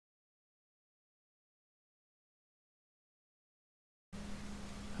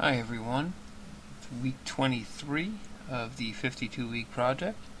Hi everyone, it's week 23 of the 52-week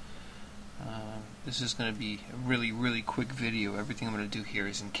project. This is going to be a really quick video. Everything I'm going to do here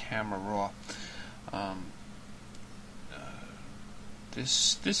is in camera raw.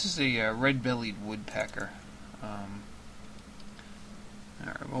 This is a red-bellied woodpecker. I'll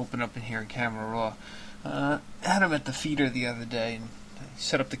open up in here in camera raw. I had him at the feeder the other day and I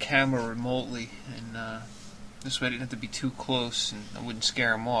set up the camera remotely, and this way I didn't have to be too close and I wouldn't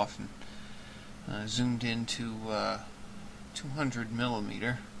scare him off. And zoomed into 200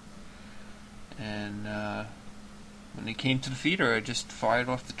 millimeter, and when they came to the feeder I just fired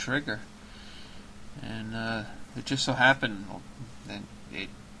off the trigger, and it just so happened that it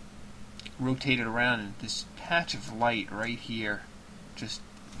rotated around and this patch of light right here just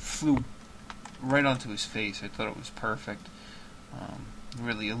flew right onto his face. I thought it was perfect.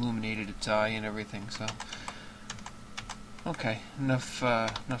 Really illuminated its eye and everything. So okay, enough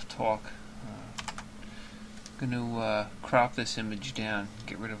talk. Going to crop this image down,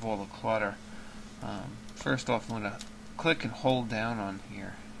 get rid of all the clutter. First off, I'm going to click and hold down on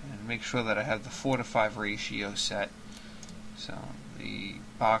here and make sure that I have the 4:5 ratio set, so the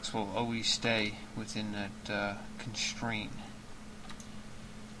box will always stay within that constraint.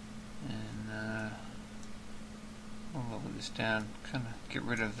 And I'll lower this down, kind of get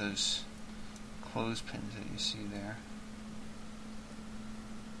rid of those clothespins that you see there.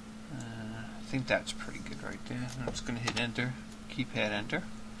 I think that's pretty good right there. I'm just going to hit enter, keypad enter,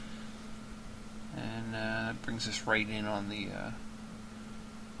 and that brings us right in on the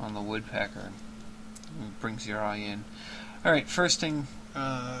woodpecker. It brings your eye in. All right, first thing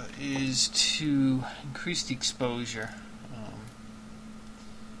is to increase the exposure.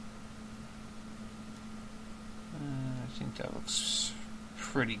 I think that looks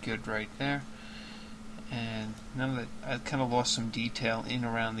pretty good right there. And now that I've kind of lost some detail in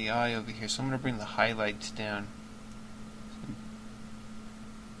around the eye over here, so I'm going to bring the highlights down.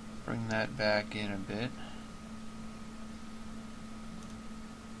 Bring that back in a bit.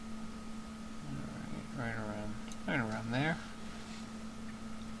 Right around there.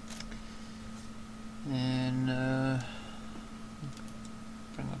 And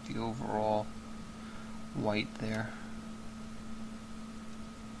bring up the overall white there.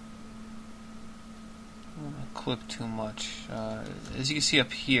 I don't want to clip too much. As you can see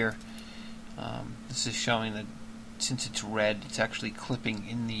up here, this is showing that since it's red, it's actually clipping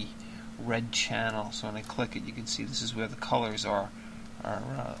in the red channel. So when I click it, you can see this is where the colors are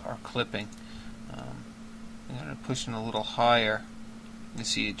clipping. I'm going to push it a little higher. You can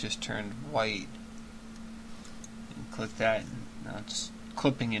see it just turned white. And click that, and now it's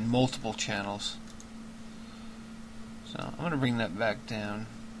clipping in multiple channels. So I'm going to bring that back down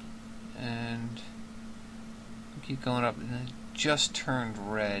and keep going up, and it just turned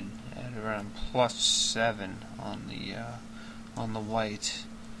red at around +7 on the white.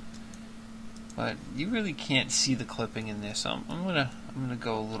 But you really can't see the clipping in this. So I'm gonna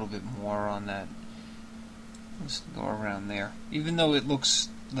go a little bit more on that. Let's go around there. Even though it looks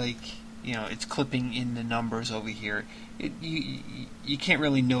like, you know, it's clipping in the numbers over here, you can't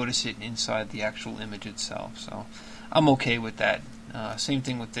really notice it inside the actual image itself. So I'm okay with that. Same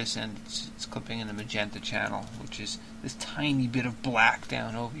thing with this end. It's clipping in the magenta channel, which is this tiny bit of black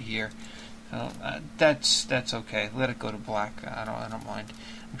down over here. So that's okay. Let it go to black. I don't mind.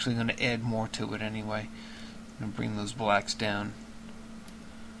 I'm actually going to add more to it anyway. I'm going to bring those blacks down.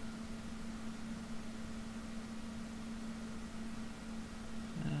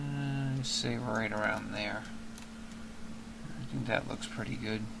 Say right around there. I think that looks pretty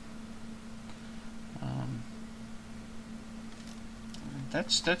good.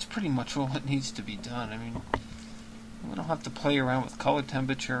 That's pretty much all that needs to be done. I mean, we don't have to play around with color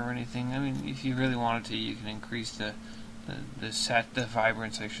temperature or anything. I mean, if you really wanted to, you can increase the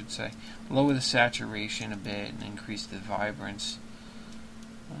vibrance, I should say. Lower the saturation a bit and increase the vibrance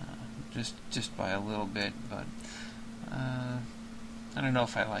just by a little bit. But I don't know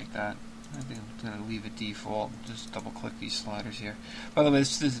if I like that. I think I'm going to leave it default. Just double click these sliders here. By the way,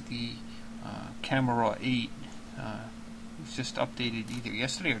 this is the Camera Raw 8. It's just updated either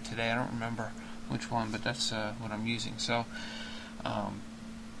yesterday or today. I don't remember which one, but that's what I'm using. So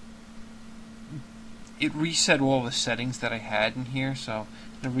it reset all the settings that I had in here. So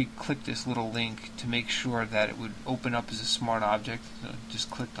I'm going to re-click this little link to make sure that it would open up as a smart object. So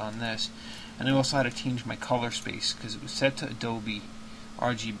just clicked on this. And I also had to change my color space because it was set to Adobe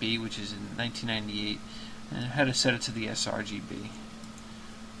RGB, which is in 1998, and I had to set it to the sRGB.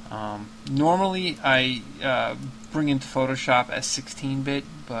 Normally I bring into Photoshop as 16-bit,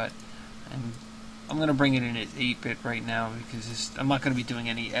 but I'm I'm going to bring it in at 8-bit right now because I'm not going to be doing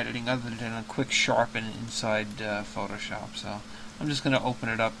any editing other than a quick sharpen inside Photoshop. So I'm just going to open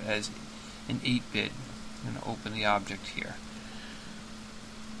it up as an 8-bit. I'm going to open the object here.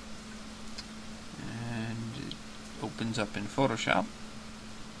 And it opens up in Photoshop.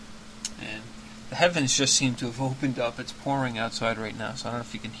 And the heavens just seem to have opened up. It's pouring outside right now, so I don't know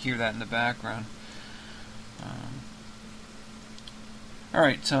if you can hear that in the background.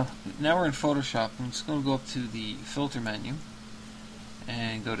 Alright, so now we're in Photoshop. I'm just going to go up to the filter menu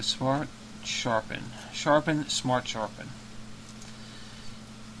and go to Smart Sharpen. Sharpen, Smart Sharpen.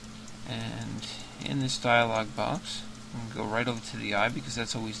 And in this dialog box, I'm going to go right over to the eye because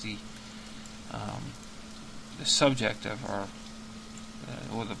that's always the subject of our,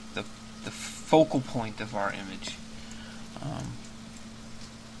 or the focal point of our image. As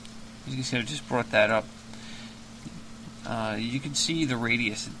you can see, I just brought that up. You can see the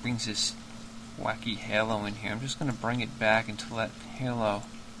radius. It brings this wacky halo in here. I'm just going to bring it back until that halo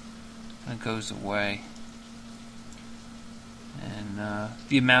goes away. And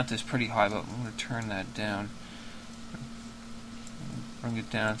the amount is pretty high, but I'm going to turn that down. Bring it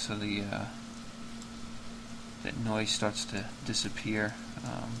down so the that noise starts to disappear.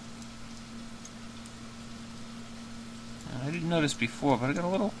 I didn't notice before, but I got a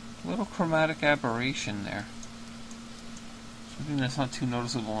little chromatic aberration there. Something that's not too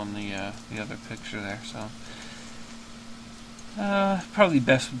noticeable in the other picture there. So probably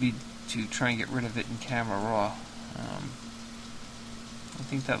best would be to try and get rid of it in Camera Raw. I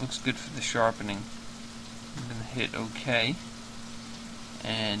think that looks good for the sharpening. I'm going to hit OK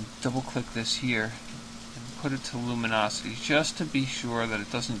and double click this here and put it to luminosity just to be sure that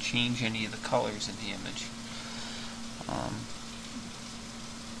it doesn't change any of the colors in the image.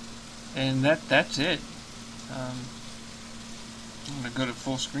 And that's it. I'm going to go to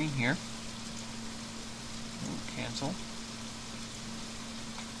full screen here. Cancel.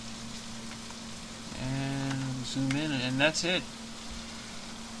 And zoom in, and that's it.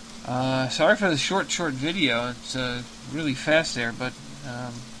 Sorry for the short video. It's really fast there, but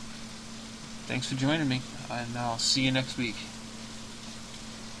thanks for joining me, and I'll see you next week.